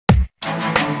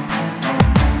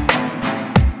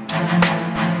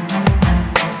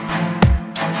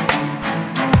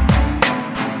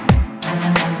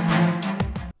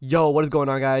Yo, what is going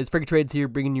on, guys? Freaking Trades here,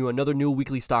 bringing you another new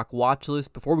weekly stock watch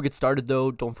list. Before we get started, though,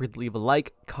 don't forget to leave a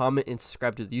like, comment, and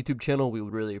subscribe to the YouTube channel. We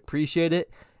would really appreciate it.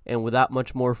 And without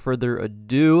much more further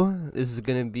ado, this is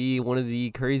going to be one of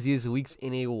the craziest weeks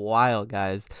in a while,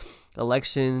 guys.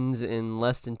 Elections in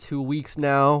less than 2 weeks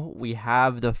now. We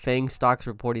have the FANG stocks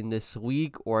reporting this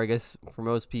week, or I guess for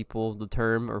most people, the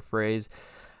term or phrase,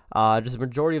 just a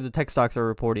majority of the tech stocks are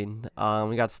reporting.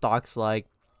 We got stocks like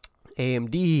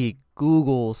AMD,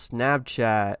 Google,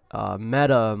 Snapchat,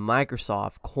 Meta,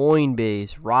 Microsoft,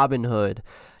 Coinbase, Robinhood,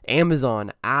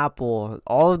 Amazon, Apple.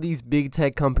 All of these big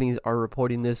tech companies are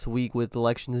reporting this week, with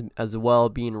elections as well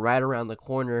being right around the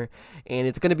corner, and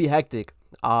it's going to be hectic.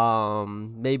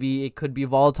 Maybe it could be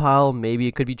volatile, maybe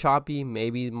it could be choppy,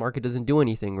 maybe the market doesn't do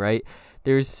anything, right?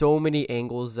 There's so many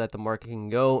angles that the market can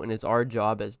go, and it's our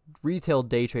job as retail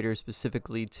day traders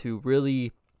specifically to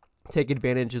really take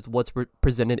advantage of what's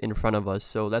presented in front of us.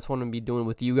 So that's what I'm going to be doing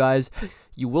with you guys.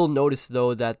 You will notice,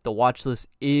 though, that the watch list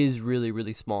is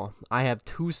really small. I have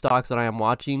 2 stocks that I am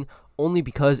watching only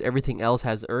because everything else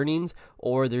has earnings,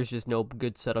 or there's just no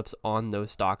good setups on those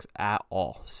stocks at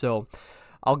all. So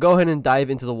I'll go ahead and dive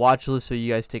into the watch list so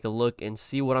you guys take a look and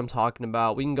see what I'm talking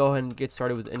about. We can go ahead and get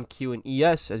started with NQ and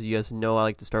ES. As you guys know, I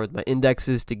like to start with my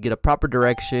indexes to get a proper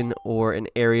direction or an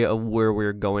area of where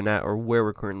we're going at or where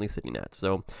we're currently sitting at.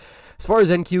 So as far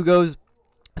as NQ goes,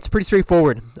 it's pretty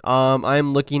straightforward.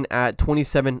 I'm looking at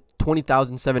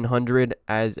 20,700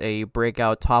 as a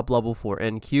breakout top level for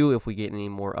NQ. If we get any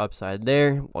more upside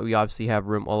there, we obviously have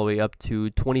room all the way up to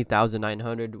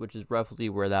 20,900, which is roughly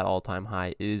where that all-time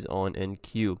high is on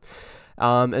NQ.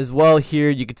 As well, here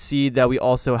you can see that we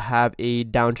also have a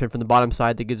downtrend from the bottom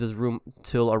side that gives us room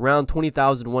till around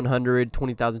 20,100,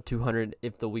 20,200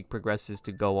 if the week progresses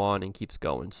to go on and keeps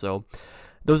going. So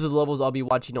those are the levels I'll be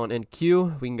watching on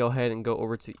NQ. We can go ahead and go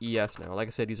over to ES now. Like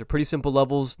I said, these are pretty simple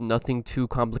levels, nothing too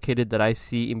complicated that I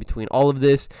see in between all of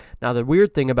this. Now, the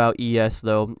weird thing about ES,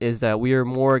 though, is that we are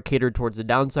more catered towards the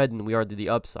downside than we are to the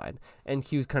upside.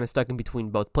 NQ is kind of stuck in between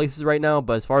both places right now,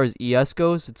 but as far as ES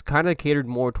goes, it's kind of catered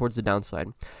more towards the downside.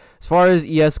 As far as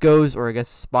ES goes, or I guess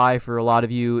SPY for a lot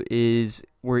of you, is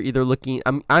we're either looking,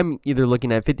 I'm either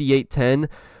looking at 58.10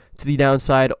 to the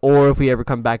downside, or if we ever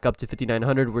come back up to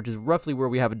 5,900, which is roughly where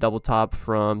we have a double top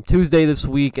from Tuesday this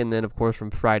week, and then of course from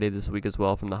Friday this week as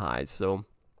well from the highs. So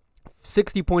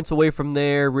 60 points away from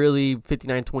there, really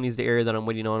 59.20 is the area that I'm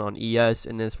waiting on ES.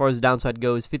 And then as far as the downside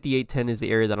goes, 58.10 is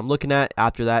the area that I'm looking at.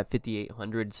 After that,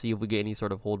 5,800, see if we get any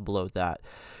sort of hold below that.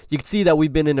 You can see that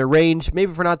we've been in a range,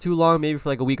 maybe for not too long, maybe for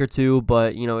like a week or two,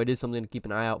 but you know, it is something to keep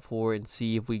an eye out for and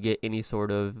see if we get any sort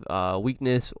of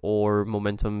weakness or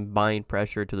momentum buying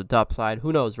pressure to the top side.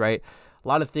 Who knows, right? A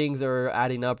lot of things are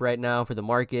adding up right now for the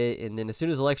market, and then as soon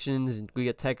as elections and we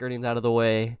get tech earnings out of the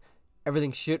way,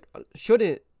 everything shouldn't,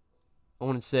 I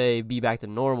wouldn't say be back to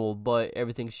normal, but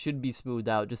everything should be smoothed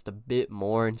out just a bit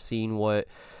more, and seeing what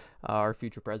our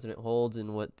future president holds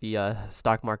and what the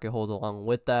stock market holds along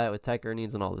with that, with tech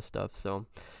earnings and all this stuff. So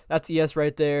that's ES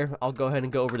right there. I'll go ahead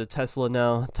and go over to Tesla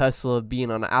now. Tesla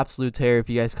being on an absolute tear. If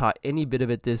you guys caught any bit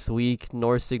of it this week,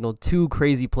 North signaled 2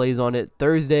 crazy plays on it.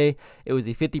 Thursday, it was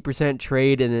a 50%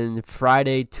 trade, and then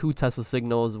Friday, 2 Tesla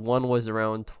signals. One was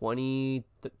around 20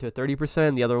 to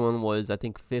 30%. The other one was, I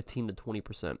think, 15 to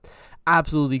 20%.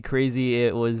 Absolutely crazy.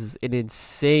 It was an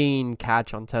insane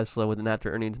catch on Tesla with an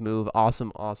after earnings move.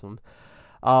 Awesome.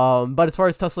 But as far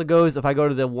as Tesla goes, if I go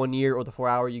to the 1 year or the 4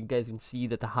 hour, you guys can see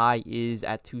that the high is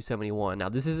at 271. Now,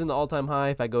 this isn't the all-time high.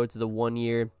 If I go to the 1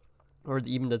 year or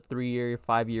even the 3 year,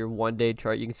 5 year, 1 day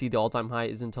chart, you can see the all-time high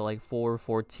is until like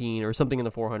 414 or something in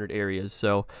the 400 areas.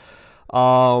 So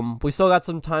we still got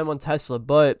some time on Tesla,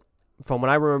 but from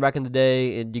what I remember back in the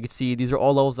day, and you can see these are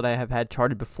all levels that I have had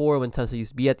charted before when Tesla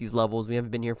used to be at these levels. We haven't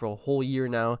been here for a whole year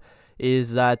now.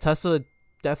 Is that Tesla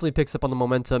definitely picks up on the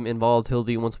momentum and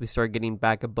volatility once we start getting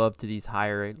back above to these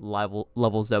higher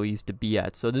levels that we used to be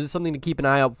at. So this is something to keep an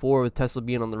eye out for, with Tesla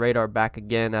being on the radar back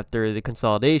again after the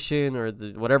consolidation or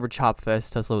the whatever chop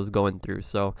fest Tesla was going through.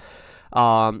 So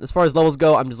as far as levels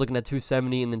go, I'm just looking at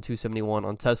 270 and then 271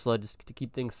 on Tesla, just to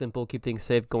keep things simple, keep things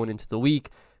safe going into the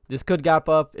week. This could gap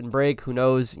up and break. Who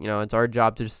knows? You know, it's our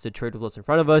job to just to trade with what's in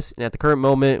front of us. And at the current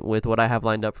moment, with what I have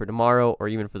lined up for tomorrow or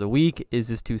even for the week, is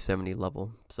this 270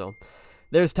 level. So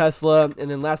there's Tesla. And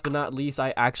then last but not least,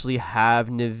 I actually have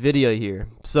NVIDIA here.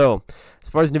 So as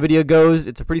far as NVIDIA goes,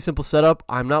 it's a pretty simple setup.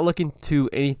 I'm not looking to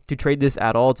trade this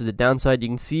at all to the downside. You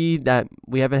can see that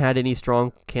we haven't had any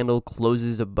strong candle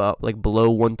closes about like below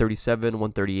 137,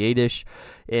 138-ish,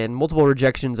 and multiple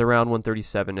rejections around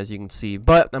 137, as you can see.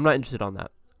 But I'm not interested on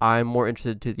that. I'm more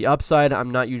interested to the upside. I'm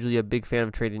not usually a big fan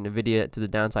of trading NVIDIA to the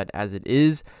downside as it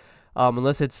is.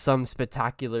 unless it's some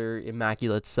spectacular,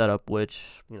 immaculate setup, which,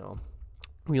 you know,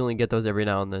 we only get those every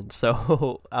now and then.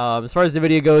 So as far as the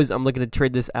video goes, I'm looking to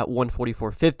trade this at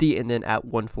 144.50 and then at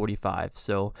 145.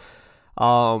 So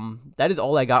that is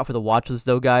all I got for the watch list,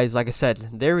 though, guys. Like I said,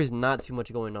 there is not too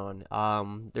much going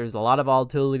on. There's a lot of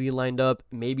volatility lined up,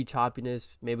 maybe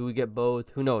choppiness, maybe we get both,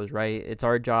 who knows, right? It's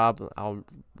our job, I'll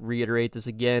reiterate this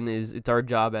again, it's our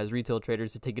job as retail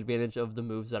traders to take advantage of the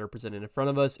moves that are presented in front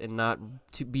of us and not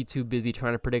to be too busy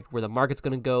trying to predict where the market's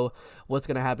going to go, what's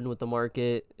going to happen with the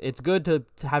market. It's good to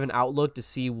have an outlook to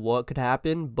see what could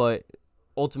happen, but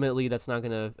ultimately that's not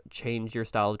going to change your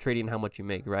style of trading, how much you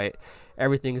make, right?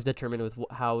 Everything is determined with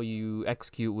how you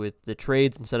execute with the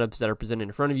trades and setups that are presented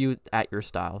in front of you at your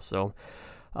style. So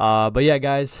but yeah,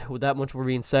 guys, with that much more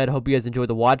being said, hope you guys enjoyed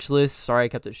the watch list. Sorry I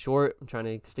kept it short. I'm trying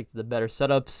to stick to the better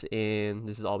setups, and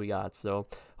this is all we got. So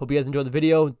hope you guys enjoyed the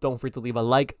video. Don't forget to leave a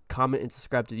like, comment, and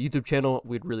subscribe to the YouTube channel.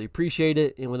 We'd really appreciate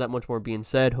it. And with that much more being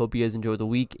said, hope you guys enjoy the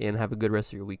week and have a good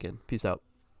rest of your weekend. Peace out.